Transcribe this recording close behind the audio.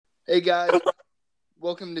Hey guys,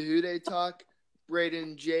 welcome to Who Dey Talk. Braden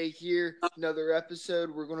and Jay here. Another episode.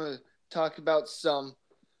 We're going to talk about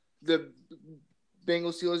the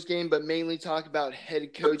Bengals Steelers game, but mainly talk about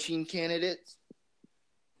head coaching candidates.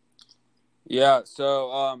 Yeah,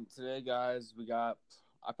 so today, guys,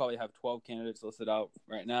 I probably have 12 candidates listed out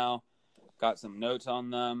right now. Got some notes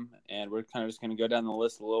on them, and we're kind of just going to go down the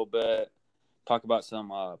list a little bit, talk about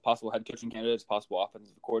some possible head coaching candidates, possible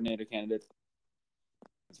offensive coordinator candidates.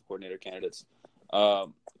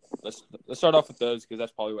 Let's start off with those because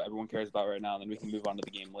that's probably what everyone cares about right now, and then we can move on to the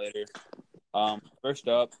game later. First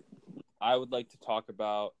up, I would like to talk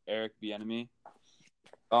about Eric Bieniemy.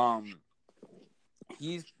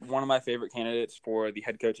 He's one of my favorite candidates for the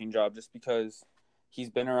head coaching job just because he's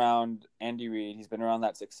been around Andy Reid. He's been around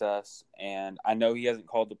that success, and I know he hasn't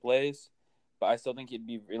called the plays, but I still think he'd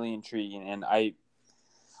be really intriguing. And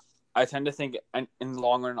I tend to think in the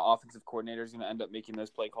long run, an offensive coordinator is going to end up making those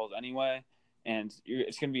play calls anyway, and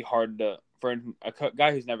it's going to be hard for a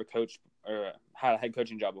guy who's never coached or had a head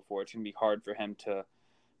coaching job before. It's going to be hard for him to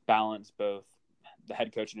balance both the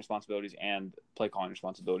head coaching responsibilities and play calling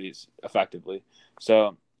responsibilities effectively.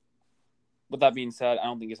 So with that being said, I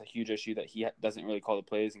don't think it's a huge issue that he doesn't really call the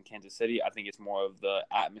plays in Kansas City. I think it's more of the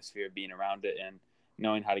atmosphere of being around it and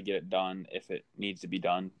knowing how to get it done if it needs to be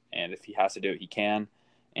done. And if he has to do it, he can.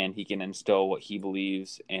 And he can instill what he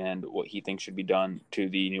believes and what he thinks should be done to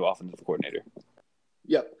the new offensive coordinator.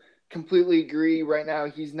 Yep, completely agree. Right now,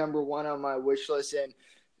 he's number one on my wish list. And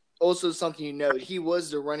also something you note, he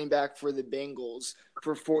was the running back for the Bengals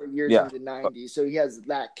for 4 years in the 90s, so he has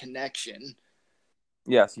that connection.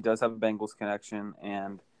 Yes, he does have a Bengals connection,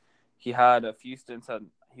 and he had a few stints.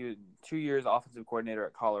 He was 2 years offensive coordinator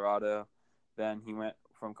at Colorado. Then he went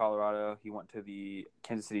from Colorado. He went to the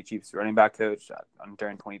Kansas City Chiefs running back coach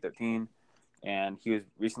during 2013, and he was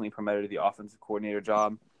recently promoted to the offensive coordinator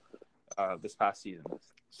job this past season.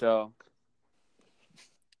 So,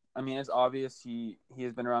 I mean, it's obvious he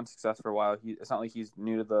has been around success for a while. It's not like he's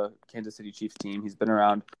new to the Kansas City Chiefs team. He's been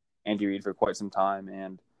around Andy Reid for quite some time,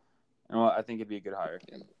 and you know what, I think it'd be a good hire.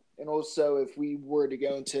 And also, if we were to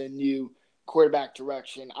go into a new quarterback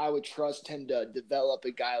direction, I would trust him to develop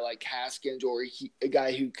a guy like Haskins or a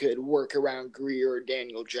guy who could work around Greer or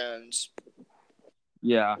Daniel Jones.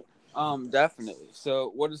 Yeah, definitely.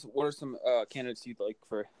 So, what are some candidates you'd like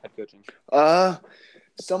for head coaching?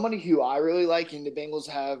 Somebody who I really like and the Bengals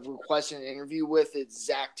have requested an interview with is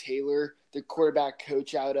Zach Taylor, the quarterback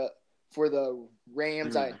coach for the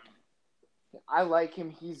Rams. Mm-hmm. I like him.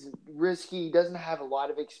 He's risky. He doesn't have a lot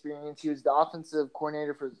of experience. He was the offensive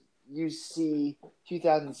coordinator for UC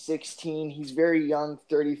 2016. He's very young,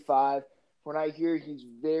 35. When I hear he's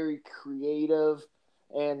very creative,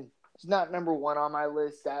 and he's not number one on my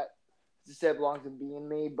list. That, as I said, belongs to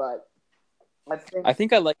Bieniemy, but I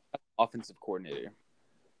think I like offensive coordinator.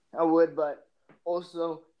 I would, but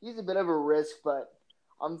also he's a bit of a risk, but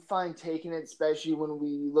I'm fine taking it, especially when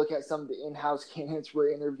we look at some of the in-house candidates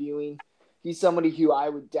we're interviewing. He's somebody who I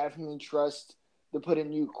would definitely trust to put a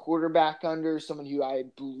new quarterback under, someone who I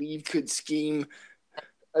believe could scheme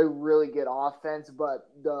a really good offense, but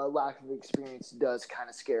the lack of experience does kind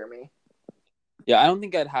of scare me. Yeah, I don't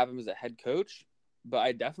think I'd have him as a head coach, but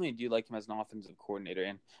I definitely do like him as an offensive coordinator.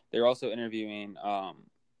 And they're also interviewing, what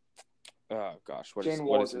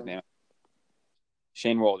is his name?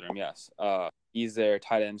 Shane Waldron, yes. He's their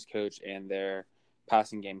tight ends coach and their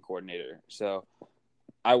passing game coordinator. So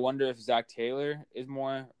I wonder if Zach Taylor is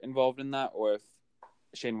more involved in that or if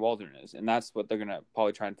Shane Waldron is. And that's what they're going to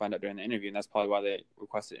probably try and find out during the interview. And that's probably why they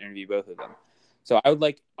requested to interview both of them. So I would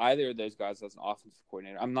like either of those guys as an offensive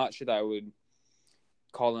coordinator. I'm not sure that I would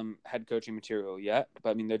call them head coaching material yet, but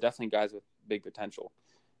I mean, they're definitely guys with big potential.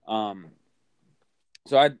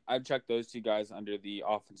 So I'd check those two guys under the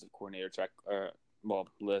offensive coordinator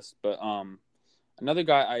list. But another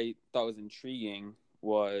guy I thought was intriguing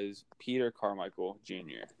was Peter Carmichael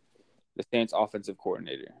Jr., the Saints offensive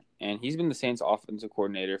coordinator. And he's been the Saints offensive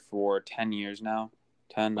coordinator for 10 years now,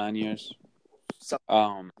 9 years,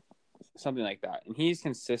 something like that. And he's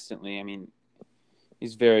consistently, I mean,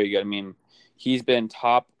 he's very good. I mean, he's been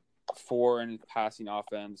top 4 in passing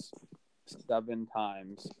offense 7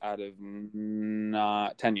 times out of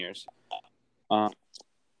 10 years.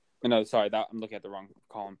 No, sorry, I'm looking at the wrong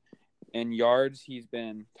column. In yards, he's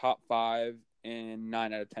been top 5 in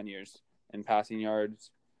 9 out of 10 years in passing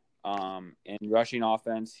yards. In rushing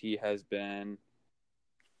offense, he has been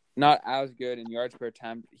not as good in yards per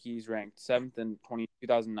attempt. He's ranked 7th in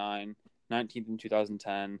 2009, 19th in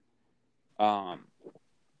 2010,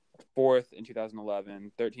 4th in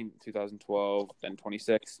 2011, 13th in 2012, then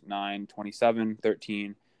 26, 9, 27,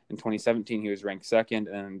 13, In 2017, he was ranked second,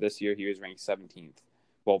 and this year he was ranked 17th.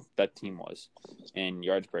 Well, that team was in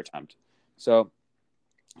yards per attempt. So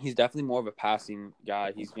he's definitely more of a passing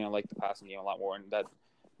guy. He's going to like the passing game a lot more, and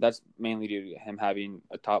that's mainly due to him having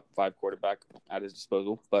a top 5 quarterback at his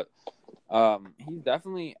disposal. But he's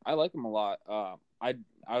definitely, I like him a lot.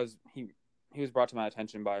 He was brought to my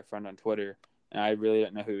attention by a friend on Twitter, and I really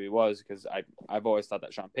didn't know who he was because I've always thought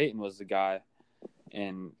that Sean Payton was the guy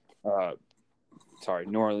in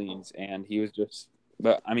New Orleans, and he was just.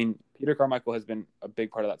 But I mean, Peter Carmichael has been a big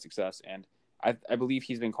part of that success, and I believe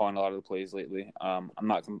he's been calling a lot of the plays lately. I'm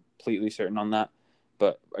not completely certain on that,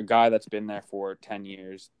 but a guy that's been there for 10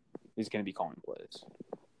 years is going to be calling plays.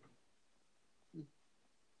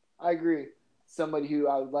 I agree. Somebody who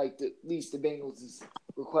I would like to, at least the Bengals is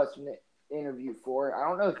requesting an interview for. I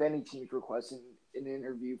don't know if any team's requesting an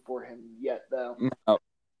interview for him yet, though. No,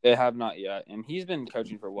 they have not yet, and he's been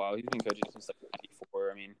coaching for a while. He's been coaching since like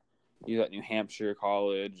 '94. I mean, he was at New Hampshire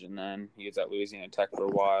College, and then he was at Louisiana Tech for a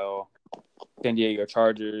while. San Diego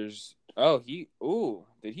Chargers. Did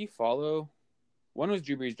he follow? When was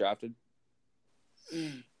Drew Brees drafted?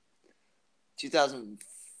 2000.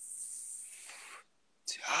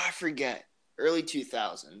 I forget. Early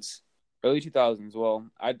 2000s. Early 2000s. Well,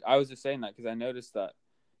 I was just saying that because I noticed that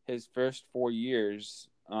his first 4 years,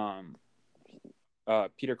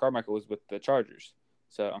 Peter Carmichael was with the Chargers.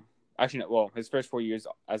 So, actually, no, well, his first 4 years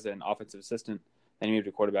as an offensive assistant, then he moved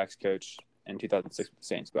to quarterbacks coach in 2006 with the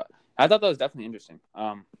Saints. But I thought that was definitely interesting.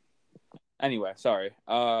 Anyway, sorry.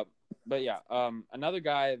 But yeah, another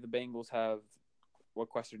guy the Bengals have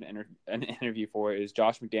requested an interview for is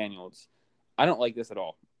Josh McDaniels. I don't like this at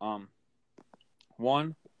all.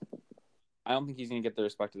 One, I don't think he's going to get the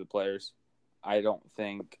respect of the players. I don't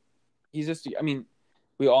think he's just. I mean,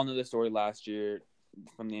 we all know the story last year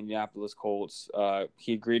from the Indianapolis Colts.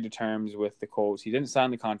 He agreed to terms with the Colts. He didn't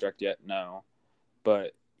sign the contract yet, no,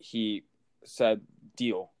 but he said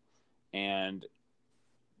deal, and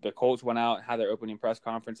the Colts went out, had their opening press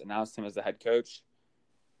conference, announced him as the head coach.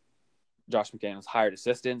 Josh McDaniels hired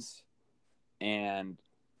assistants, and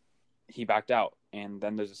he backed out. And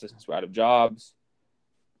then those assistants were out of jobs.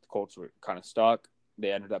 The Colts were kind of stuck.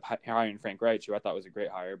 They ended up hiring Frank Reich, who I thought was a great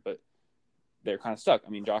hire, but they're kind of stuck. I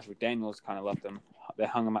mean, Josh McDaniels kind of left them. He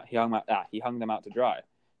hung them out to dry.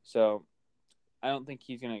 So I don't think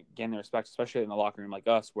he's going to gain the respect, especially in the locker room like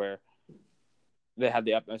us, where they had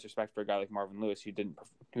the utmost respect for a guy like Marvin Lewis who didn't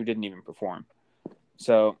even perform.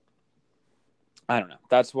 So I don't know.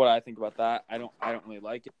 That's what I think about that. I don't really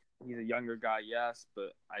like it. He's a younger guy, yes,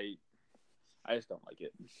 but I just don't like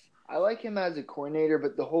it. I like him as a coordinator,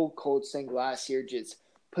 but the whole Colts thing last year just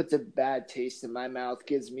puts a bad taste in my mouth,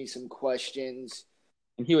 gives me some questions.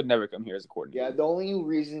 And he would never come here as a coordinator. Yeah, the only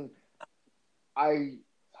reason I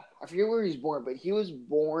forget where he was born, but he was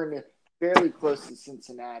born fairly close to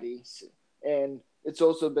Cincinnati. And it's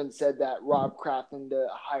also been said that Rob Kraft and the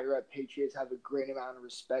higher-up Patriots have a great amount of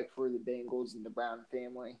respect for the Bengals and the Brown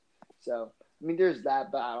family. So, I mean, there's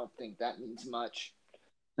that, but I don't think that means much.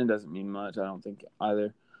 It doesn't mean much, I don't think,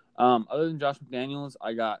 either. Other than Josh McDaniels,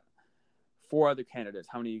 I got 4 other candidates.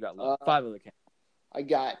 How many you got left? 5 other candidates. I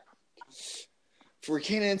got – for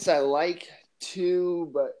candidates, I like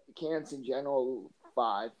 2, but candidates in general,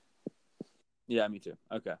 5. Yeah, me too.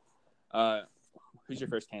 Okay. Who's your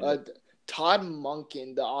first candidate? Todd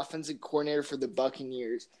Monken, the offensive coordinator for the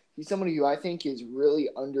Buccaneers. He's somebody who I think is really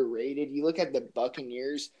underrated. You look at the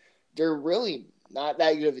Buccaneers, they're really not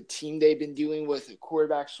that good of a team. They've been doing with a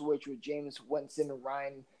quarterback switch with Jameis Winston and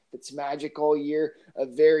Ryan Fitzmagic all year, a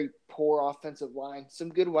very poor offensive line, some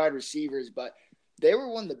good wide receivers, but they were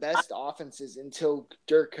one of the best offenses until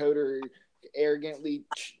Dirk Koetter arrogantly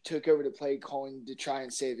took over the play calling to try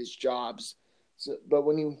and save his jobs. So, but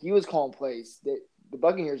when he was calling plays, the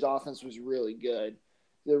Buccaneers' offense was really good.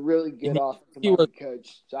 They're really good offensive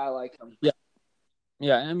coach, so I like him.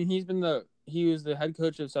 Yeah. I mean, he was the head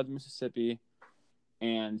coach of Southern Mississippi,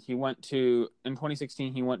 and in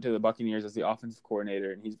 2016, he went to the Buccaneers as the offensive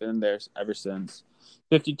coordinator, and he's been there ever since.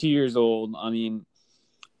 52 years old. I mean,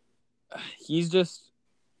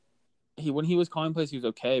 when he was calling plays, he was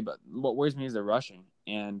okay, but what worries me is the rushing.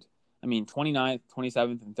 And I mean, 29th,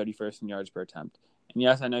 27th, and 31st in yards per attempt. And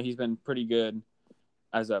yes, I know he's been pretty good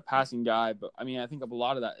as a passing guy, but I mean, I think a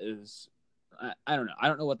lot of that is, I don't know. I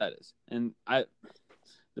don't know what that is. And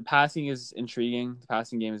the passing is intriguing. The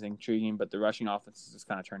passing game is intriguing, but the rushing offense is just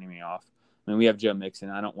kind of turning me off. I mean, we have Joe Mixon.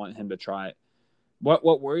 I don't want him to try it. What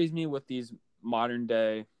worries me with these modern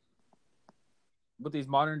day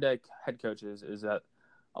head coaches is that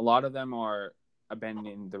a lot of them are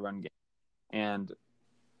abandoning the run game. And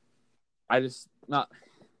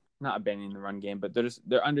not abandoning the run game, but they're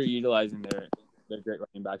underutilizing their great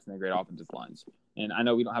running backs and their great offensive lines. And I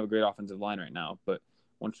know we don't have a great offensive line right now, but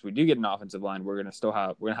once we do get an offensive line, we're gonna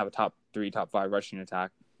have a top 3, top 5 rushing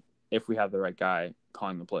attack if we have the right guy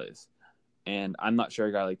calling the plays. And I'm not sure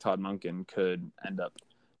a guy like Todd Monken could end up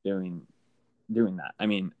doing that. I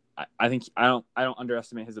mean, I think I don't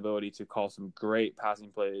underestimate his ability to call some great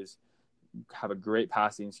passing plays, have a great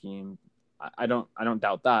passing scheme. I don't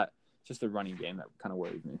doubt that. It's just the running game that kind of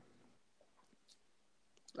worries me.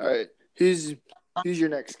 All right, who's your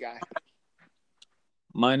next guy?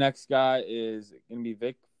 My next guy is gonna be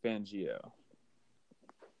Vic Fangio.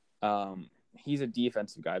 He's a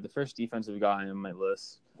defensive guy, the first defensive guy on my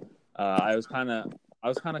list. I was kind of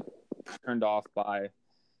turned off by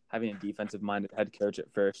having a defensive-minded head coach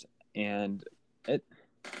at first, and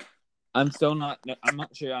I'm not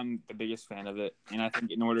sure I'm the biggest fan of it. And I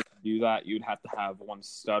think in order to do that, you'd have to have one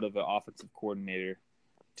stud of an offensive coordinator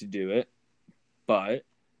to do it. But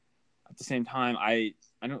at the same time, it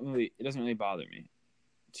doesn't really bother me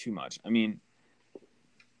too much. I mean,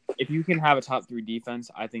 if you can have a top 3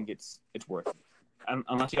 defense, I think it's worth it.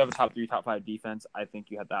 Unless you have a top 3, top 5 defense, I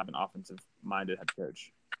think you have to have an offensive-minded head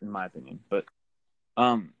coach, in my opinion. But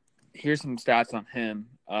here's some stats on him.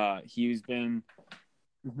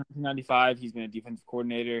 Since 1995, he's been a defensive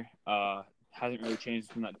coordinator. Hasn't really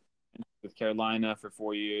changed from that with Carolina for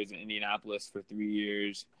 4 years, and Indianapolis for 3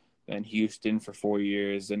 years, then Houston for 4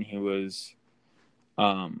 years. Then he was, he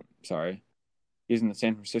was in the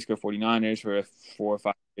San Francisco 49ers for 4 or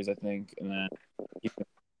 5 years, I think, and then he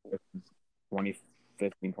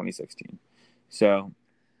 2015, 2016. So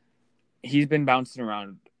he's been bouncing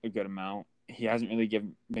around a good amount. He hasn't really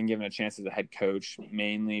been given a chance as a head coach,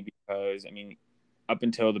 mainly because, I mean, up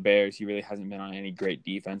until the Bears, he really hasn't been on any great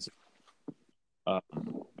defense.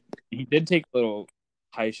 He did take a little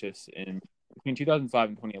hiatus in between 2005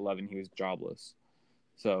 and 2011. He was jobless,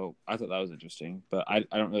 so I thought that was interesting. But I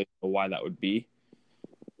don't really know why that would be.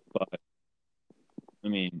 But I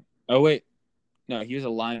mean, he was a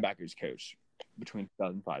linebackers coach between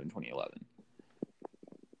 2005 and 2011.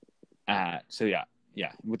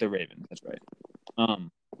 With the Ravens, that's right.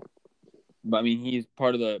 But I mean, he's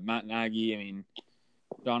part of the Matt Nagy. I mean,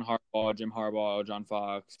 John Harbaugh, Jim Harbaugh, John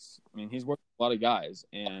Fox. I mean, he's worked with a lot of guys,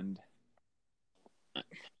 and I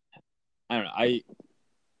don't know.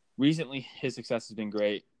 Recently his success has been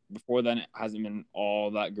great. Before then, it hasn't been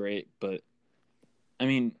all that great. But I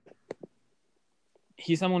mean,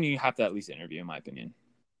 he's someone you have to at least interview, in my opinion.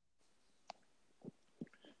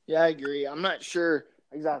 Yeah, I agree. I'm not sure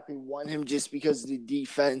exactly want him just because of the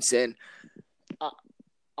defense, and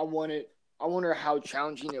I wonder how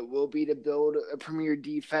challenging it will be to build a premier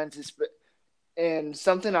defense. And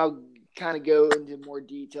something I'll kind of go into more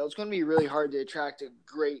detail. It's going to be really hard to attract a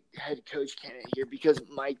great head coach candidate here because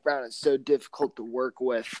Mike Brown is so difficult to work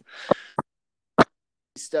with.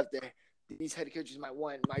 Stuff that these head coaches might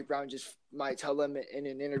want, Mike Brown just might tell them in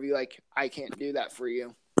an interview, like, I can't do that for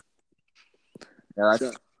you. Yeah,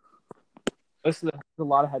 there's a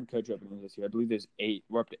lot of head coach openings this year. I believe there's 8.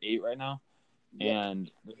 We're up to 8 right now. Yep.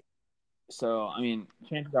 And so, I mean,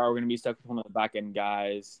 chances are we're going to be stuck with one of the back-end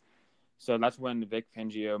guys. So that's when Vic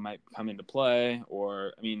Fangio might come into play.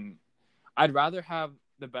 Or, I mean, I'd rather have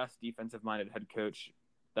the best defensive-minded head coach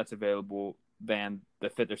that's available than the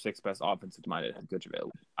 5th or 6th best offensive-minded head coach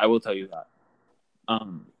available. I will tell you that. I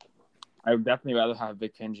would definitely rather have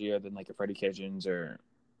Vic Fangio than like a Freddie Kitchens or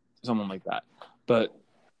someone like that. But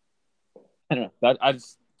I don't know. I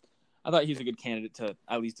thought he was a good candidate to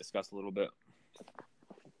at least discuss a little bit.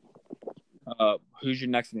 Who's your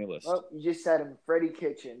next on your list? Well, you just said him, Freddie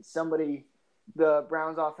Kitchens, the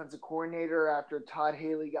Browns offensive coordinator after Todd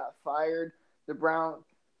Haley got fired.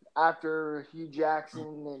 After Hugh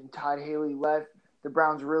Jackson and Todd Haley left, the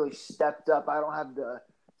Browns really stepped up. I don't have the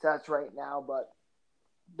stats right now, but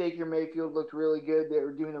Baker Mayfield looked really good. They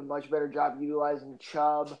were doing a much better job utilizing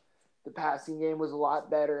Chubb. The passing game was a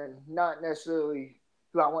lot better, and not necessarily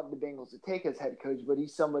who I want the Bengals to take as head coach, but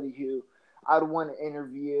he's somebody who I would want to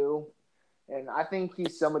interview. And I think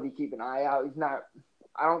he's somebody to keep an eye out.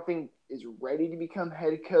 I don't think is ready to become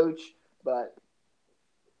head coach, but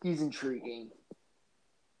he's intriguing.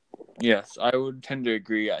 Yes, I would tend to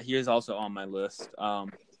agree. He is also on my list.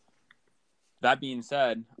 That being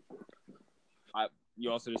said,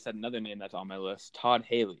 you also just said another name that's on my list, Todd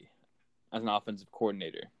Haley, as an offensive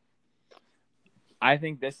coordinator. I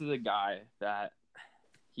think this is a guy that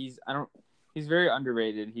he's very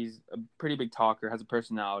underrated. He's a pretty big talker, has a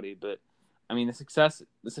personality, but I mean the success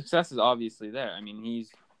is obviously there. I mean,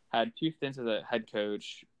 he's had 2 stints as a head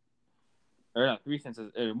coach, or no, 3 stints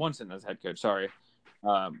one stint as head coach. Sorry,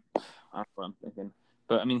 I don't know what I'm thinking.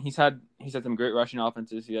 But I mean, he's had some great rushing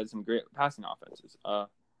offenses. He had some great passing offenses.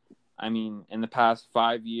 I mean, in the past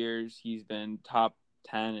 5 years, he's been top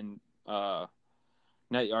 10 in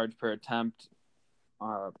net yards per attempt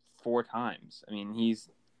 4 times. I mean, he's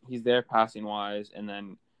there passing wise, and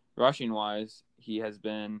then rushing wise, he has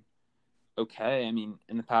been okay. I mean,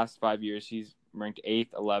 in the past 5 years, he's ranked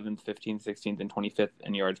 8th, 11th, 15th, 16th, and 25th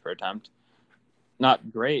in yards per attempt.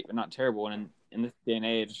 Not great, but not terrible. And in this day and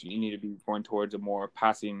age, you need to be going towards a more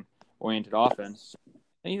passing oriented offense.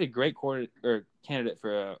 And he's a great candidate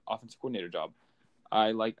for an offensive coordinator job.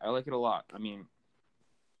 I like it a lot. I mean,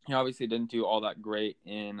 he obviously didn't do all that great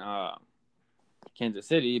in Kansas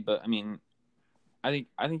City, but I mean, I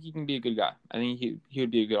think he can be a good guy. I think he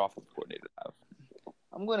would be a good offensive coordinator to have.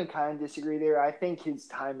 I'm going to kind of disagree there. I think his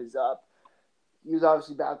time is up. He was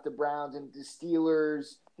obviously about the Browns and the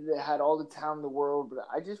Steelers that had all the talent in the world, but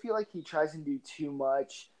I just feel like he tries to do too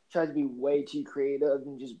much, tries to be way too creative,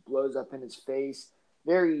 and just blows up in his face.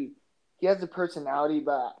 He has the personality,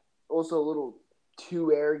 but also a little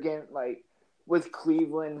too arrogant. Like with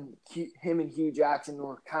Cleveland, him and Hugh Jackson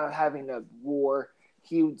were kind of having a war.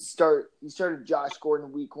 He started Josh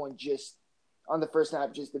Gordon week 1 just on the first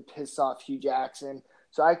snap just to piss off Hugh Jackson.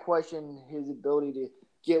 So I question his ability to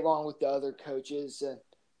get along with the other coaches.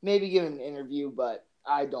 Maybe give him an interview, but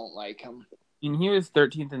I don't like him. I mean, he was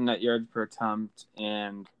 13th in net yards per attempt,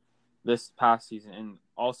 and this past season, and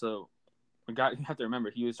also, you have to remember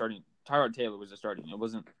he was starting. Tyrod Taylor was starting.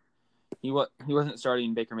 He wasn't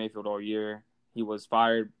starting Baker Mayfield all year. He was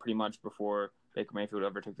fired pretty much before Baker Mayfield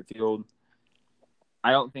ever took the field.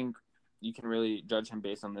 I don't think you can really judge him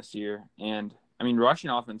based on this year. And I mean, rushing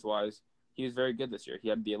offense wise, he was very good this year. He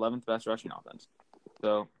had the 11th best rushing offense.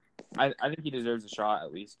 So I think he deserves a shot,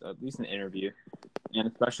 at least an interview. And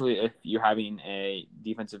especially if you're having a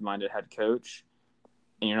defensive-minded head coach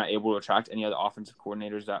and you're not able to attract any other offensive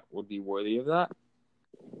coordinators that would be worthy of that,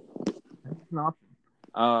 that's an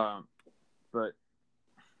option. But,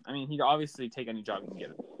 I mean, he'd obviously take any job he can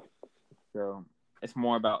get. So it's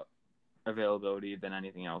more about availability than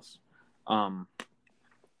anything else. I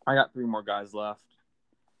got 3 more guys left.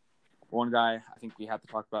 One guy I think we have to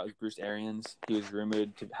talk about is Bruce Arians. He was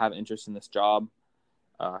rumored to have interest in this job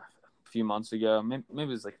a few months ago. Maybe it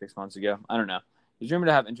was like 6 months ago. I don't know. He's rumored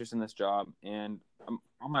to have interest in this job. And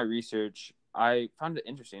on my research, I found it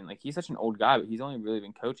interesting. Like, he's such an old guy, but he's only really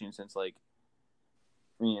been coaching since, like,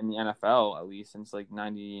 I mean, in the NFL, at least, since, like,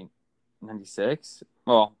 96.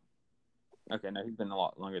 Well, okay, no, he's been a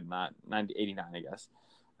lot longer than that. 89, I guess.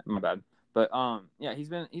 My bad. But, yeah, he's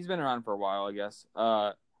been around for a while, I guess.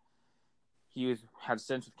 He had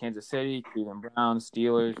stints with Kansas City, Cleveland Browns,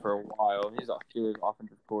 Steelers for a while. He's a Steelers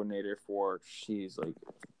offensive coordinator for, like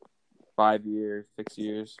 5 years, 6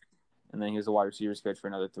 years. And then he was a wide receivers coach for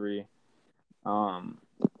another 3.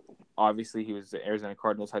 Obviously, he was the Arizona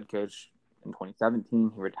Cardinals head coach in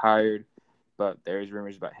 2017. He retired, but there's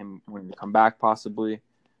rumors about him wanting to come back possibly.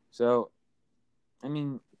 So, I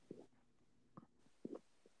mean,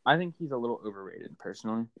 I think he's a little overrated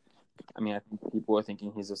personally. I mean, I think people are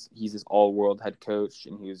thinking he's this all-world head coach,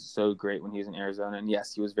 and he was so great when he was in Arizona. And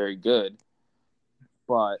yes, he was very good,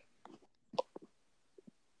 but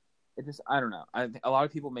it just, I don't know. A lot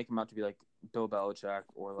of people make him out to be like Bill Belichick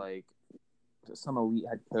or like some elite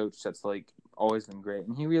head coach that's like always been great,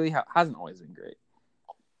 and he really hasn't always been great.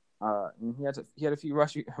 And he had a few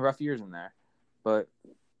rough years in there, but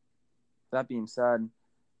that being said,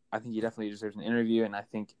 I think he definitely deserves an interview, and I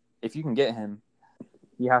think if you can get him,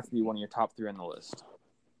 he has to be one of your top 3 on the list.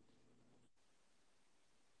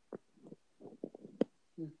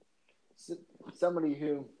 Somebody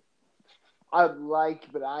who I would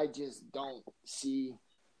like, but I just don't see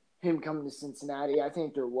him coming to Cincinnati. I think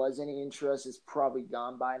if there was any interest, it's probably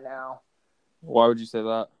gone by now. Why would you say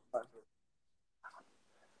that?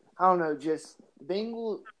 I don't know. Just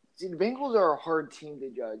Bengals. See, the Bengals are a hard team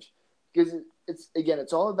to judge because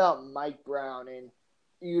it's all about Mike Brown, and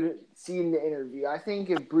you see in the interview. I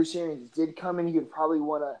think if Bruce Arians did come in, he would probably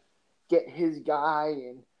want to get his guy,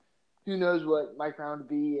 and who knows what Mike Brown would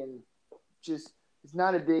be, and just it's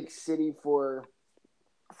not a big city for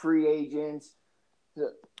free agents.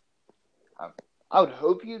 I would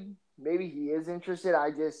hope maybe he is interested.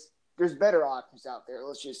 There's better options out there.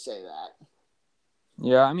 Let's just say that.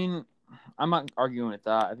 Yeah, I mean, I'm not arguing with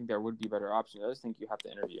that. I think there would be better options. I just think you have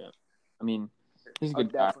to interview him. I mean, he's a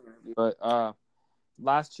good guy. But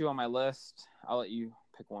last 2 on my list, I'll let you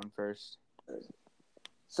pick one first.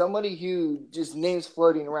 Somebody who just names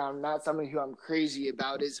floating around, not somebody who I'm crazy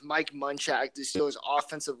about, is Mike Munchak, the Steelers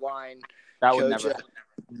offensive line That coach. would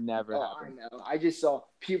never happen. I know. I just saw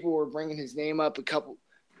people were bringing his name up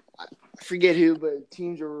I forget who, but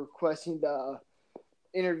teams are requesting to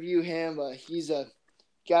interview him. He's a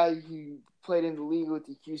guy who played in the league with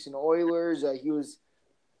the Houston Oilers.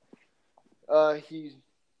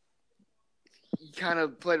 He kind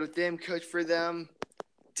of played with them, coached for them,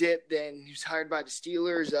 dipped, then he was hired by the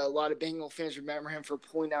Steelers. A lot of Bengal fans remember him for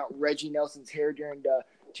pulling out Reggie Nelson's hair during the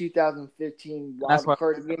 2015 wild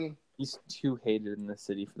card game. He's too hated in the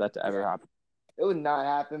city for that to ever happen. It would not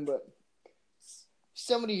happen, but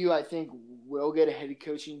somebody who I think will get a head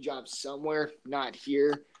coaching job somewhere, not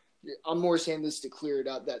here. I'm more saying this to clear it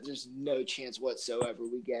up that there's no chance whatsoever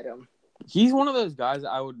we get him. He's one of those guys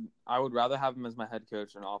I would rather have him as my head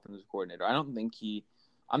coach than offensive coordinator.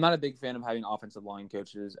 I'm not a big fan of having offensive line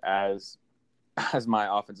coaches as my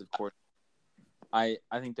offensive coordinator. I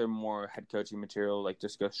think they're more head coaching material, like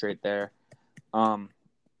just go straight there.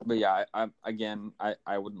 But yeah,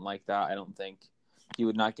 I wouldn't like that. I don't think he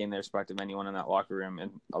would not gain the respect of anyone in that locker room,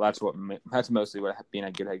 and that's mostly what being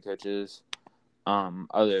a good head coach is.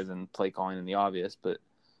 Other than play calling and the obvious, but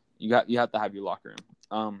you have to have your locker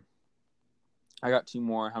room. I got two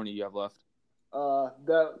more. How many do you have left?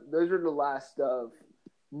 Those are the last of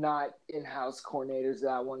not in-house coordinators that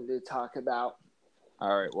I wanted to talk about.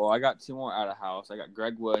 All right. Well, I got two more out of house. I got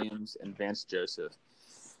Greg Williams and Vance Joseph.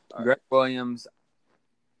 Greg Williams,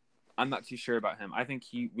 I'm not too sure about him. I think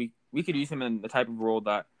we could use him in the type of role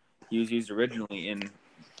that he was used originally in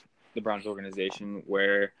the Browns organization,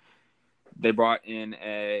 where they brought in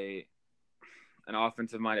an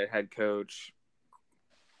offensive-minded head coach,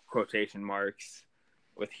 quotation marks,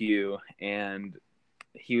 with Hugh, and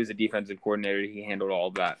he was a defensive coordinator. He handled all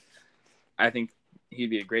of that. I think he'd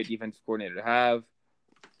be a great defensive coordinator to have.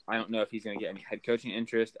 I don't know if he's going to get any head coaching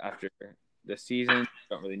interest after this season.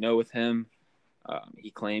 Don't really know with him.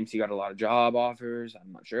 He claims he got a lot of job offers.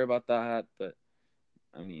 I'm not sure about that, but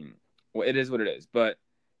I mean, well, it is what it is. But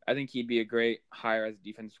I think he'd be a great hire as a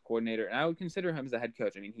defensive coordinator, and I would consider him as a head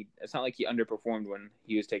coach. I mean, it's not like he underperformed when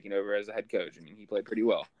he was taking over as a head coach. I mean, he played pretty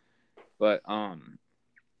well. But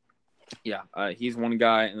he's one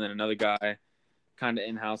guy, and then another guy, kind of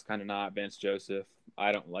in-house, kind of not. Vance Joseph.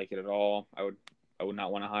 I don't like it at all. I would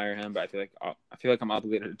not want to hire him, but I feel like I'm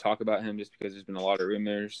obligated to talk about him just because there's been a lot of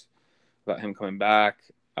rumors about him coming back.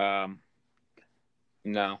 No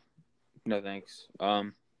thanks.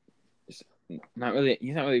 He's not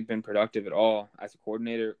really been productive at all as a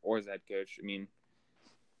coordinator or as a head coach. I mean,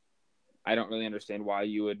 I don't really understand why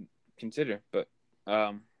you would consider, but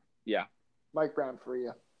yeah. Mike Brown for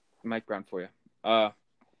you.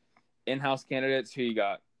 In-house candidates, who you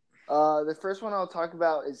got? The first one I'll talk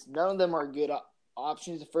about is none of them are good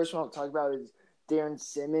options. The first one I'll talk about is Darren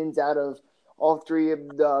Simmons. Out of all three of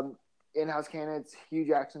the in-house candidates, Hugh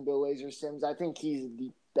Jackson, Bill Lazor, Sims, I think he's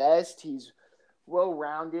the best. He's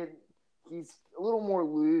well-rounded. He's a little more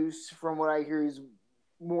loose from what I hear. He's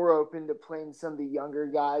more open to playing some of the younger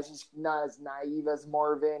guys. He's not as naive as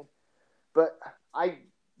Marvin. But I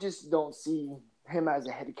just don't see him as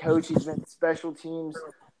a head coach. He's been special teams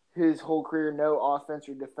his whole career, no offense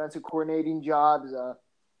or defensive coordinating jobs.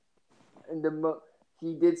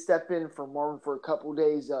 He did step in for Marvin for a couple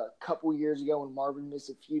days a couple years ago when Marvin missed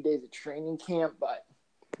a few days of training camp, but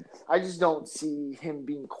I just don't see him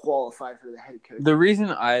being qualified for the head coach. The reason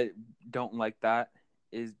I don't like that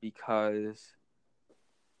is because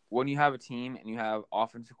when you have a team and you have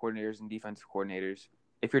offensive coordinators and defensive coordinators,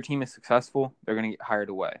 if your team is successful, they're going to get hired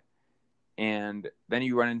away. And then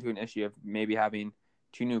you run into an issue of maybe having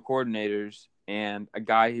two new coordinators and a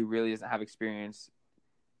guy who really doesn't have experience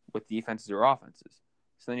with defenses or offenses.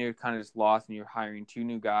 So then you're kind of just lost and you're hiring two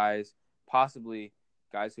new guys, possibly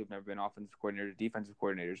guys who have never been offensive coordinators, defensive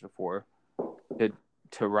coordinators before,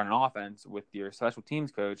 to run an offense with your special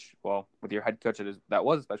teams coach, with your head coach that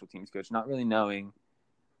was a special teams coach, not really knowing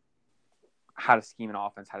how to scheme an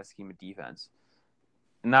offense, how to scheme a defense.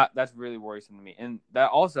 And that's really worrisome to me. And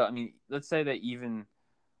that also, I mean, let's say that even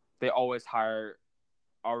they always hire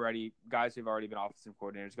guys who've already been offensive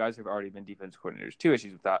coordinators, guys who've already been defensive coordinators. Two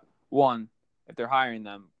issues with that. One, if they're hiring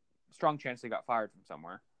them, strong chance they got fired from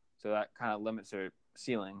somewhere. So that kind of limits their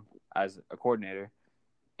ceiling as a coordinator.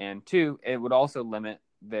 And two, it would also limit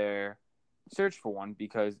their search for one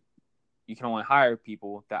because you can only hire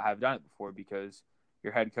people that have done it before because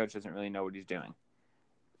your head coach doesn't really know what he's doing.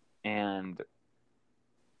 And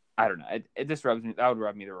I don't know. It just rubs me. That would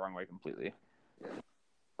rub me the wrong way completely.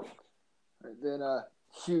 Then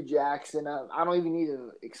Hugh Jackson. I don't even need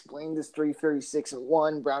to explain this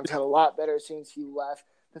 336-1. Browns had a lot better since he left.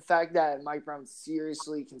 The fact that Mike Brown's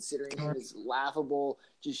seriously considering him is laughable.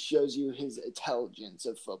 Just shows you his intelligence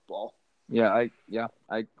of football. I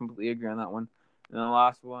completely agree on that one. And the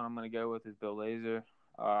last one I'm going to go with is Bill Lazor.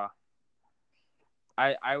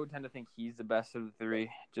 I would tend to think he's the best of the three,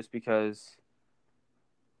 just because.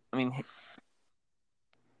 I mean,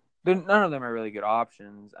 none of them are really good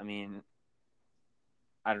options. I mean,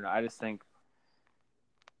 I don't know. I just think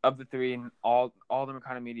of the three, all of them are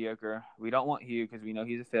kind of mediocre. We don't want Hugh because we know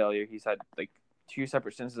he's a failure. He's had like 2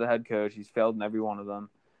 separate stints as a head coach. He's failed in every one of them.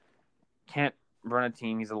 Can't run a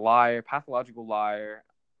team. He's a liar, pathological liar.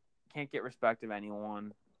 Can't get respect of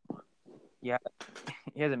anyone. Yeah,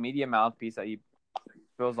 he has a media mouthpiece that he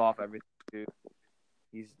fills off everything to.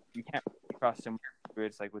 You can't trust him with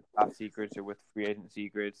secrets, like with top secrets or with free agent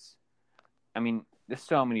secrets. I mean, there's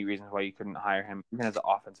so many reasons why you couldn't hire him, even as an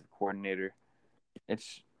offensive coordinator.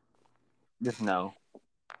 It's just no.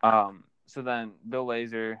 So then Bill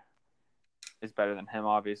Lazor is better than him,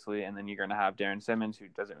 obviously, and then you're going to have Darren Simmons, who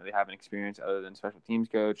doesn't really have an experience other than special teams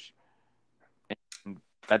coach, and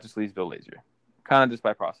that just leaves Bill Lazor, kind of just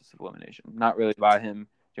by process of elimination, not really by him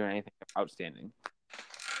doing anything outstanding.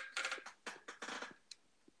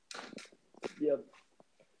 Yep.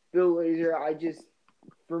 Bill Lazor,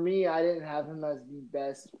 for me, I didn't have him as the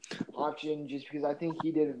best option just because I think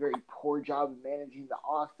he did a very poor job of managing the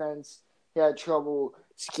offense. He had trouble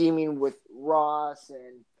scheming with Ross,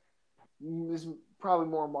 and this is probably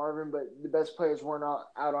more Marvin, but the best players weren't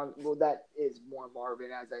out on – well, that is more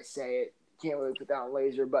Marvin, as I say it. Can't really put that on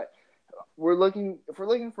Lazor, but if we're looking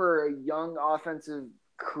for a young offensive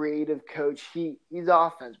creative coach, he's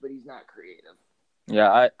offense, but he's not creative.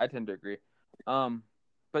 Yeah, I tend to agree.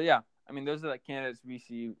 But yeah, I mean, those are the candidates we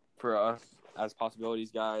see for us as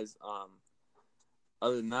possibilities, guys.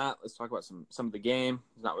 Other than that, let's talk about some of the game.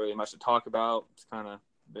 There's not really much to talk about. It's kind of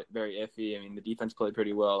very iffy. I mean, the defense played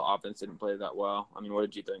pretty well. The offense didn't play that well. I mean, what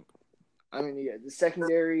did you think? I mean, yeah, the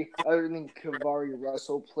secondary, other than Kavari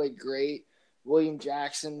Russell, played great. William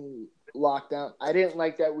Jackson locked down. I didn't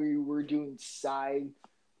like that we were doing side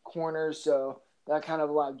corners, so that kind of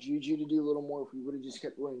allowed Juju to do a little more. If we would have just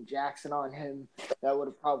kept William Jackson on him, that would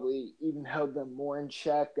have probably even held them more in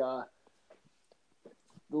check. The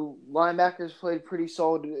linebackers played pretty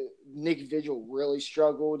solid. Nick Vigil really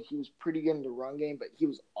struggled. He was pretty good in the run game, but he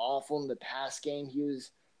was awful in the pass game. He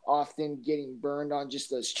was often getting burned on just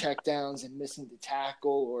those checkdowns and missing the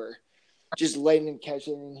tackle or just letting him catch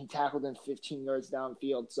it, and he tackled him 15 yards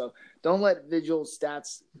downfield. So don't let Vigil's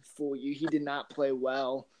stats fool you. He did not play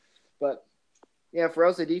well. But, yeah, for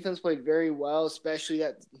us, the defense played very well, especially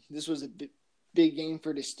that this was a big game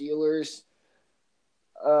for the Steelers.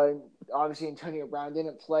 Obviously, Antonio Brown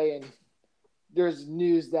didn't play, and there's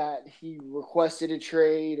news that he requested a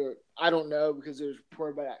trade, or I don't know, because there's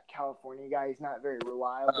reported by that California guy. He's not very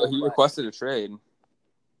reliable. He requested a trade.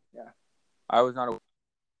 Yeah. I was not aware.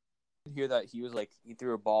 I hear that he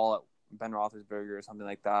threw a ball at Ben Roethlisberger or something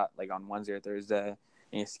like that, like on Wednesday or Thursday,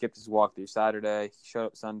 and he skipped his walkthrough Saturday. He showed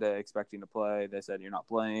up Sunday expecting to play. They said, "You're not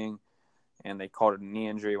playing," and they called it a knee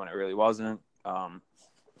injury when it really wasn't.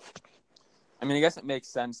 I mean, I guess it makes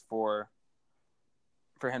sense for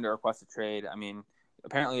him to request a trade. I mean,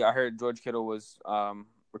 apparently I heard George Kittle was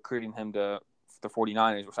recruiting him to the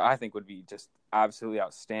 49ers, which I think would be just absolutely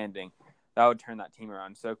outstanding. That would turn that team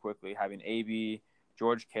around so quickly, having AB,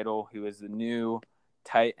 George Kittle, who is the new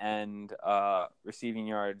tight end receiving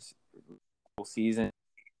yards season.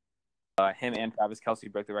 Him and Travis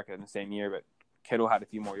Kelce broke the record in the same year, but Kittle had a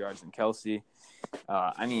few more yards than Kelce.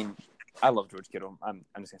 I mean, I love George Kittle. I'm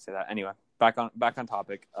just gonna say that. Anyway, back on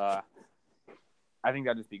topic. I think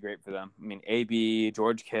that'd just be great for them. I mean, AB,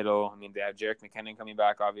 George Kittle. I mean, they have Jerick McKinnon coming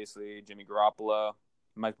back, obviously. Jimmy Garoppolo,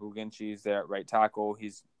 Mike McGlinchey's there at right tackle.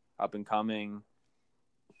 He's up and coming.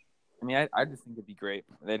 I mean, I just think it'd be great.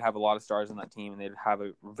 They'd have a lot of stars on that team, and they'd have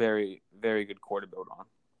a very, very good core to build on.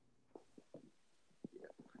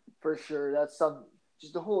 For sure. That's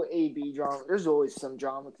just the whole AB drama. There's always some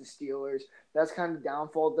drama with the Steelers. That's kind of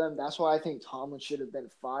downfalled them. That's why I think Tomlin should have been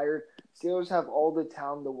fired. Steelers have all the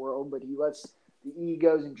talent in the world, but he lets the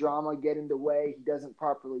egos and drama get in the way. He doesn't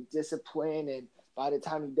properly discipline, and by the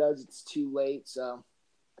time he does, it's too late. So,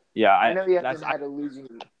 yeah, I know he hasn't had a losing.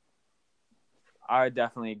 I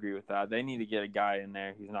definitely agree with that. They need to get a guy in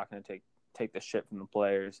there who's not going to take the shit from the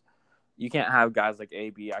players. You can't have guys like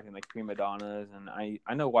AB acting like prima donnas, and I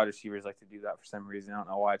know wide receivers like to do that for some reason. I don't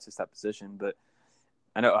know why it's just that position, but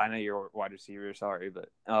I know you're a wide receiver. Sorry, but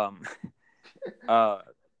but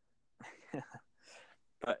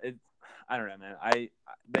it. I don't know, man.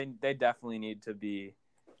 They definitely need to be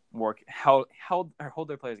more hold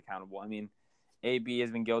their players accountable. I mean, AB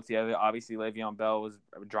has been guilty of it. Obviously, Le'Veon Bell was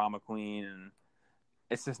a drama queen, and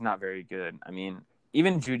it's just not very good. I mean,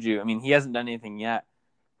 even Juju. I mean, he hasn't done anything yet,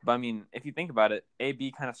 But I mean, if you think about it,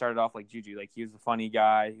 AB kind of started off like Juju. Like he was a funny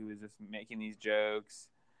guy who was just making these jokes,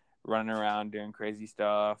 running around doing crazy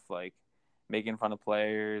stuff, like making fun of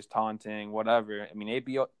players, taunting, whatever. I mean,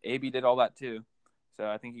 AB did all that too. So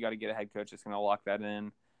I think you got to get a head coach that's going to lock that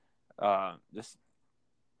in. Just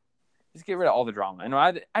get rid of all the drama. And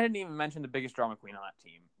I didn't even mention the biggest drama queen on that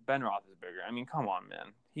team, Ben Roethlisberger. I mean, come on, man.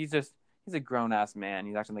 He's a grown ass man.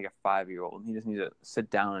 He's acting like a 5-year-old. He just needs to sit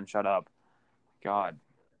down and shut up. God.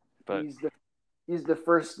 But he's the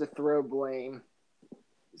first to throw blame.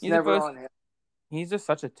 It's never on him. He's just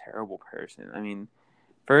such a terrible person. I mean,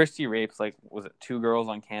 first he rapes was it 2 girls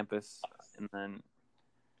on campus, and then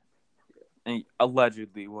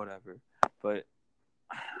allegedly whatever. But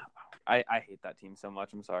I hate that team so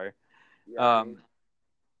much. I'm sorry. Yeah,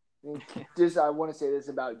 I want to say this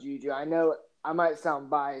about Juju. I know I might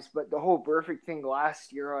sound biased, but the whole Perfect thing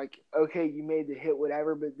last year, like, okay, you made the hit,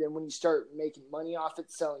 whatever, but then when you start making money off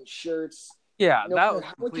it, selling shirts, yeah, that was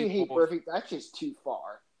how much you hate Perfect, that's just too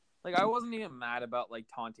far. Like, I wasn't even mad about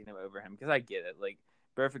taunting him over him because I get it. Like,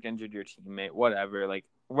 Perfect injured your teammate, whatever. Like,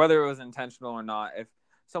 whether it was intentional or not, if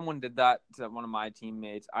someone did that to one of my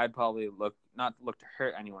teammates, I'd probably not look to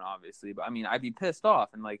hurt anyone, obviously, but I mean, I'd be pissed off.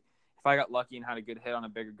 And if I got lucky and had a good hit on a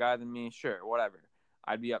bigger guy than me, sure, whatever.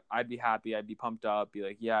 I'd be happy, I'd be pumped up, be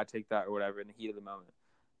like, yeah, I take that or whatever in the heat of the moment.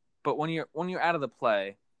 But when you're out of the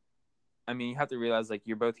play, I mean, you have to realize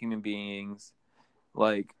you're both human beings.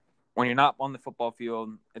 When you're not on the football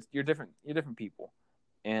field, you're different people,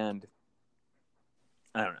 and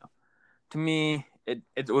I don't know. To me,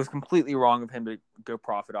 it was completely wrong of him to go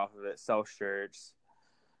profit off of it, sell shirts,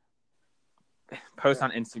 post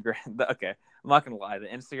on Instagram. Okay, I'm not gonna lie. The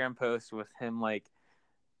Instagram post with him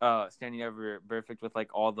standing over Perfect with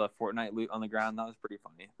all the Fortnite loot on the ground, that was pretty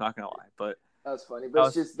funny. Not gonna lie, but that was funny. But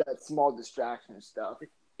it's just that small distraction stuff.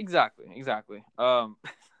 Exactly.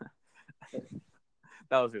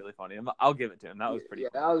 That was really funny. I'll give it to him. That was pretty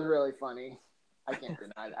funny. That was really funny. I can't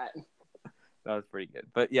deny that. That was pretty good.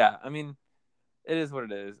 But yeah, I mean, it is what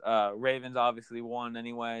it is. Ravens obviously won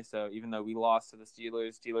anyway, so even though we lost to the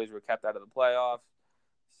Steelers were kept out of the playoffs.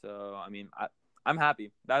 So, I mean, I'm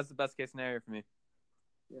happy. That's the best case scenario for me.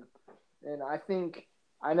 Yeah. And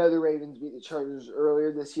I know the Ravens beat the Chargers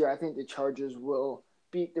earlier this year. I think the Chargers will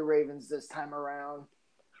beat the Ravens this time around.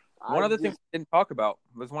 One other thing we didn't talk about.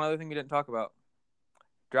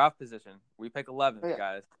 Draft position. We pick 11th,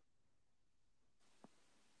 guys.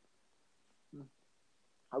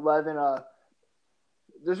 11.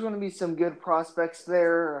 There's going to be some good prospects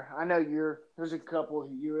there. I know there's a couple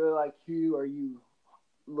who you really like. Who are you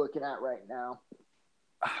looking at right now?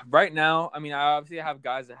 Right now, I mean, I obviously have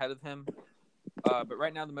guys ahead of him. But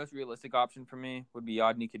right now, the most realistic option for me would be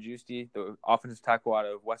Yodny Kajewski, the offensive tackle out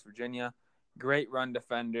of West Virginia. Great run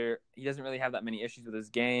defender. He doesn't really have that many issues with his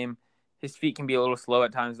game. His feet can be a little slow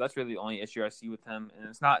at times. That's really the only issue I see with him, and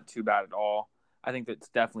it's not too bad at all. I think that's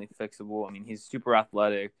definitely fixable. I mean, he's super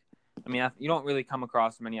athletic. I mean, you don't really come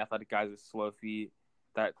across many athletic guys with slow feet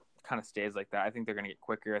that kind of stays like that. I think they're going to get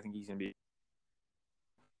quicker. I think he's going to be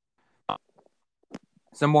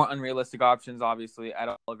some more unrealistic options, obviously. Ed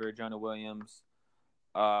Oliver, Jonah Williams.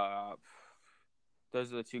 Those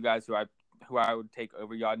are the 2 guys who I would take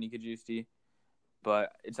over Yodny Kajewski,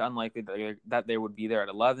 but it's unlikely that they would be there at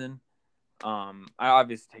 11. I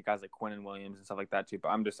obviously take guys like Quinn and Williams and stuff like that too, but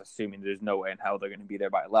I'm just assuming there's no way in hell they're going to be there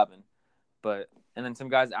by 11. And then some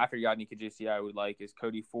guys after Yodny Kajewski I would like is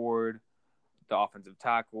Cody Ford, the offensive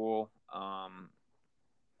tackle. And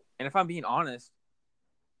if I'm being honest,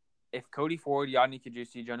 if Cody Ford, Yodny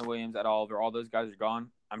Kajewski, Jonah Williams, Ed Oliver, all those guys are gone,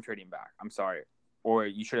 I'm trading back. I'm sorry. Or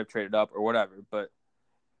you should have traded up or whatever. But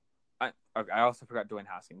I also forgot Dwayne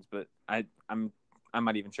Haskins, but I'm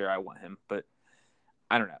not even sure I want him. But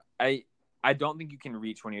I don't know. I don't think you can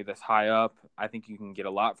reach when you're this high up. I think you can get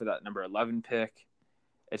a lot for that number 11 pick.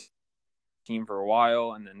 It's a team for a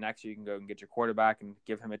while, and then next year you can go and get your quarterback and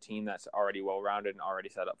give him a team that's already well-rounded and already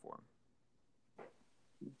set up for him.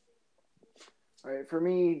 All right, for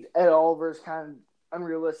me, Ed Oliver's kind of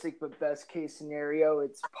unrealistic, but best case scenario,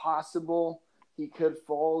 it's possible he could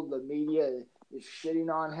fall. The media is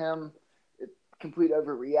shitting on him. It's complete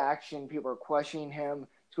overreaction. People are questioning him.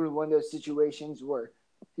 It's going to be one of those situations where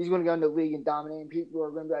he's going to go into the league and dominate, and people are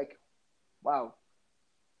going to be like, wow,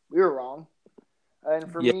 we were wrong.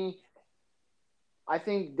 And for me, I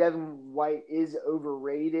think Devin White is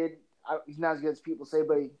overrated. He's not as good as people say,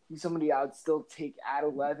 but he's somebody I would still take at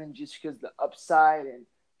 11 just because the upside and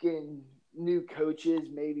getting new coaches.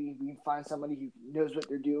 Maybe we can find somebody who knows what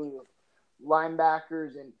they're doing with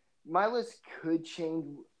linebackers. And my list could change.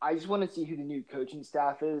 I just want to see who the new coaching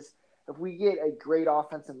staff is. If we get a great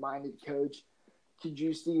offensive-minded coach,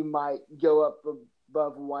 Kajewski might go up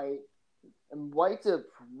above White. And White's a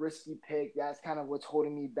risky pick. That's kind of what's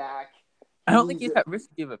holding me back. I don't think he's that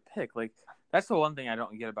risky of a pick. Like, that's the one thing I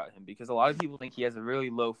don't get about him, because a lot of people think he has a really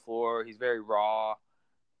low floor. He's very raw,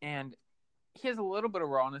 and he has a little bit of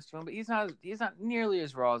rawness to him, but he's not nearly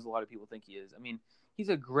as raw as a lot of people think he is. I mean, he's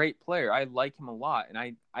a great player. I like him a lot, and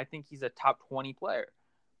I think he's a top 20 player.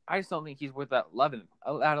 I just don't think he's worth that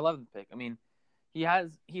 11th pick. I mean, he's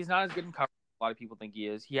not as good in coverage as a lot of people think he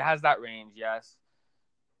is. He has that range, yes.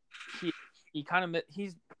 He's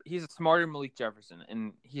a smarter Malik Jefferson,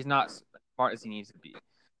 and he's not as smart as he needs to be.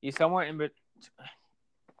 He's somewhere in between.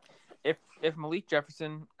 If Malik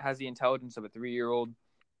Jefferson has the intelligence of a 3-year-old,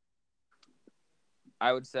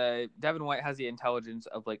 I would say Devin White has the intelligence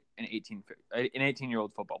of like an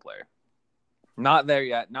 18-year-old football player. Not there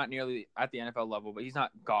yet, not nearly at the NFL level, but he's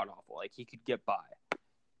not god awful. Like, he could get by.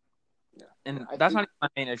 Yeah. And that's not my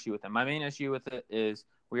main issue with him. My main issue with it is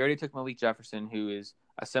we already took Malik Jefferson, who is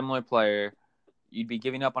a similar player. You'd be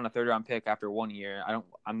giving up on a 3rd-round pick after 1 year.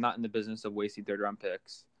 I'm not in the business of wasting 3rd-round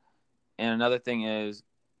picks. And another thing is,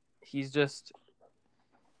 he's just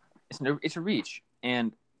it's a reach,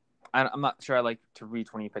 and I'm not sure I like to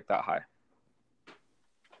reach when you pick that high.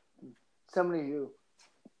 Somebody who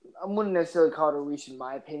I wouldn't necessarily call it a reach in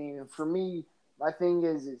my opinion. And for me, my thing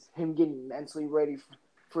is him getting mentally ready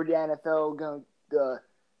for the NFL, going the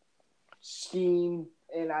scheme,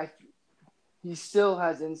 and he still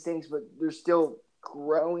has instincts, but they're still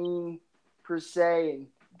growing per se, and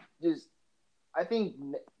just I think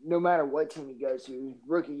no matter what team he goes to,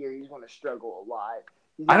 rookie year he's going to struggle a lot.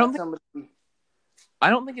 I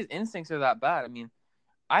don't think his instincts are that bad. I mean,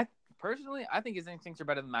 I think his instincts are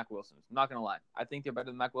better than Mack Wilson's. I'm not going to lie. I think they're better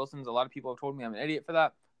than Mack Wilson's. A lot of people have told me I'm an idiot for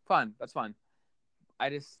that. Fine. That's fine. I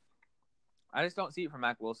just don't see it from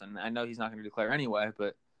Mack Wilson. I know he's not going to declare anyway,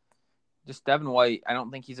 but just Devin White, I don't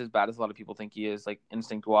think he's as bad as a lot of people think he is, like,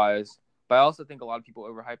 instinct-wise. But I also think a lot of people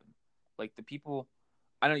overhype him. Like, the people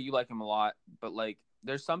 – I know you like him a lot, but, like,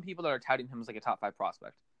 there's some people that are touting him as, like, a top 5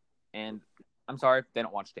 prospect. And I'm sorry, they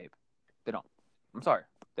don't watch tape. They don't. I'm sorry.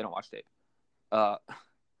 They don't watch tape.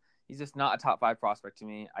 He's just not a top 5 prospect to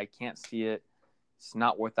me. I can't see it. It's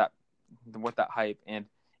not worth that hype. And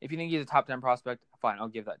if you think he's a top 10 prospect, fine, I'll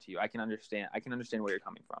give that to you. I can understand where you're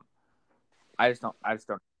coming from. I just don't.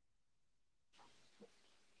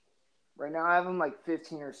 Right now, I have him like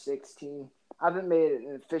 15 or 16. I haven't made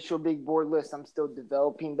an official big board list. I'm still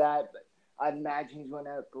developing that, but I'd imagine he's going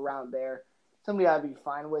to end up around there. Somebody I'd be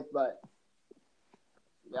fine with, but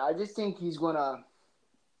yeah, I just think he's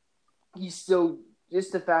still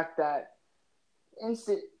just the fact that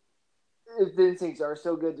if the instincts are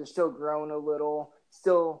so good, they're still growing a little,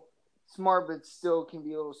 still smart, but still can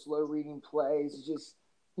be a little slow reading plays. It's just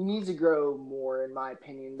he needs to grow more, in my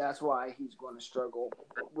opinion. That's why he's going to struggle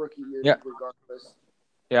rookie year regardless.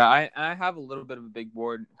 Yeah, I have a little bit of a big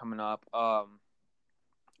board coming up. I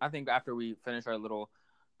think after we finish our little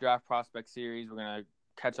draft prospect series, we're going to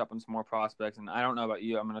catch up on some more prospects. And I don't know about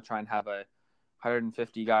you. I'm going to try and have a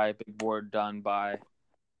 150-guy big board done by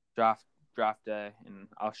draft day, and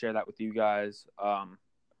I'll share that with you guys.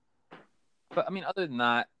 But, I mean, other than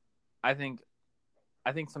that, I think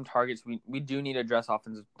some targets we do need to address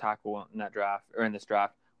offensive tackle in that draft or in this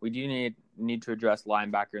draft. We do need to address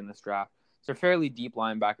linebacker in this draft. It's a fairly deep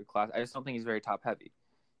linebacker class. I just don't think he's very top heavy.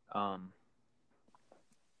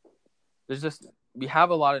 We have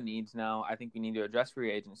a lot of needs now. I think we need to address free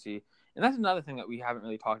agency, and that's another thing that we haven't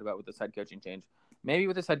really talked about with this head coaching change. Maybe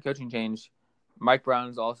with this head coaching change, Mike Brown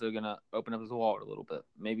is also going to open up his wallet a little bit.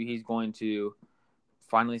 Maybe he's going to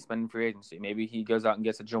finally spend in free agency. Maybe he goes out and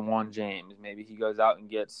gets a Jawan James. Maybe he goes out and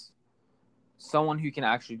gets someone who can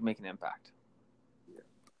actually make an impact.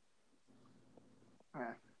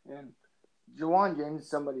 Yeah. And Jawan James is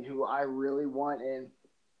somebody who I really want, and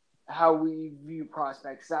how we view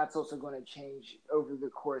prospects, that's also going to change over the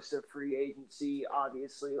course of free agency.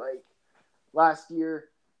 Obviously, like last year,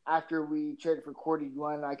 after we traded for Cordy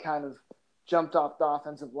Glenn, I kind of jumped off the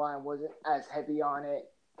offensive line, wasn't as heavy on it,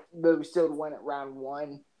 but we still went at round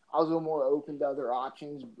 1. I was a little more open to other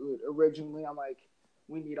options, but originally I'm like,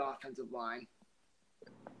 we need offensive line.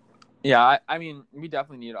 Yeah, I mean, we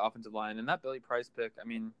definitely need an offensive line. And that Billy Price pick, I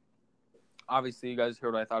mean, obviously you guys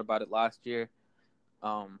heard what I thought about it last year.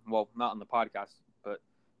 Well, not on the podcast, but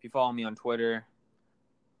if you follow me on Twitter,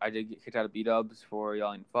 I did get kicked out of B-Dubs for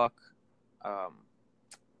yelling fuck.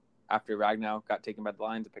 After Ragnow got taken by the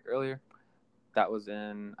Lions a pick earlier. That was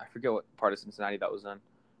in, I forget what part of Cincinnati that was in.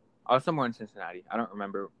 I was somewhere in Cincinnati. I don't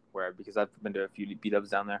remember where, because I've been to a few B-Dubs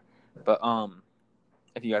down there. But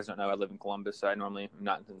if you guys don't know, I live in Columbus, so I normally am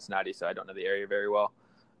not in Cincinnati, so I don't know the area very well.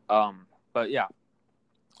 But yeah,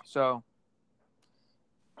 So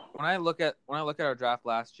when I look at our draft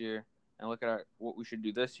last year and look at what we should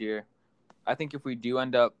do this year, I think if we do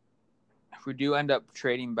end up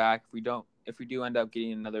trading back, if we do end up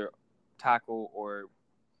getting another tackle, or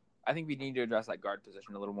I think we need to address that guard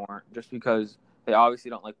position a little more, just because they obviously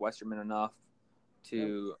don't like Westerman enough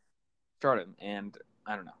to start him. And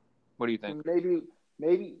I don't know. What do you think?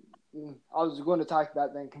 Maybe I was going to talk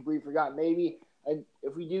about that and completely forgot. Maybe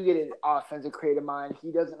if we do get an offensive creative mind,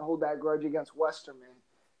 he doesn't hold that grudge against Westerman.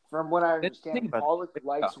 From what I understand, Pollock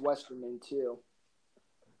likes Westerman too.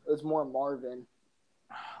 It was more Marvin.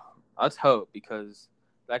 Let's hope, because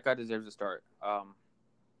that guy deserves a start.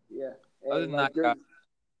 Yeah. Other than that, go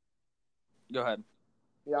ahead.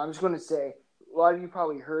 Yeah, I'm just going to say, a lot of you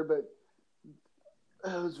probably heard, but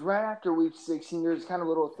it was right after week 16. There's kind of a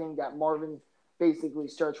little thing that Marvin basically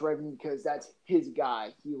starts writing because that's his guy.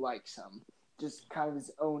 He likes him. Just kind of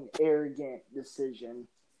his own arrogant decision.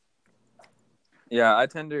 Yeah, I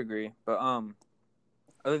tend to agree. But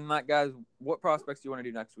other than that, guys, what prospects do you want to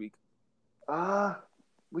do next week?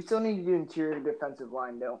 We still need to do interior defensive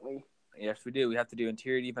line, don't we? Yes, we do. We have to do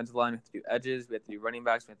interior defensive line. We have to do edges. We have to do running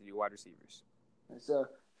backs. We have to do wide receivers. So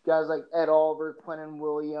guys like Ed Oliver, Quentin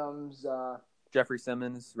Williams, Jeffrey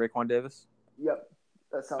Simmons, Raekwon Davis. Yep,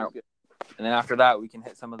 that sounds good. And then after that, we can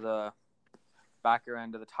hit some of the backer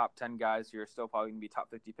end of the top 10 guys who are still probably going to be top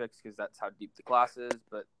 50 picks, because that's how deep the class is.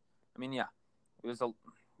 But, I mean, yeah,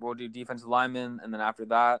 we'll do defensive linemen. And then after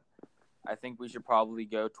that, I think we should probably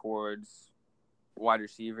go towards wide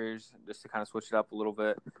receivers, just to kind of switch it up a little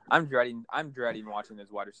bit. I'm dreading watching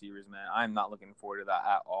those wide receivers, man. I'm not looking forward to that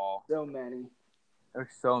at all. So many. There's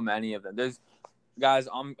so many of them. There's guys,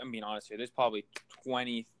 I'm being honest here. There's probably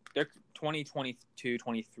 20, 22,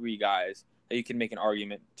 23 guys that you can make an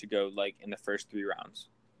argument to go like in the first 3 rounds.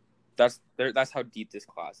 That's how deep this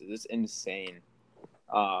class is. It's insane.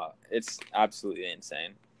 It's absolutely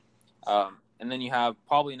insane. And then you have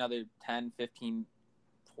probably another 10, 15,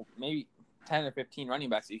 maybe 10 or 15 running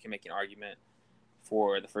backs that you can make an argument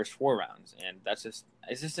for the first 4 rounds. And it's just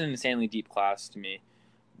an insanely deep class to me,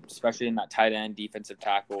 especially in that tight end, defensive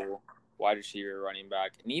tackle, wide receiver, running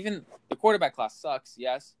back. And even the quarterback class sucks,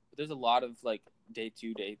 yes, but there's a lot of like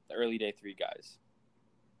early day 3 guys.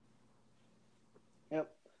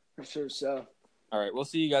 Yep, for sure. So, all right, we'll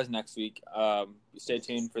see you guys next week. Stay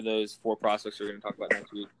tuned for those 4 prospects we're going to talk about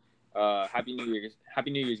next week. Happy New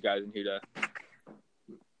Year's, guys, and Huda.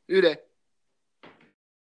 Huda.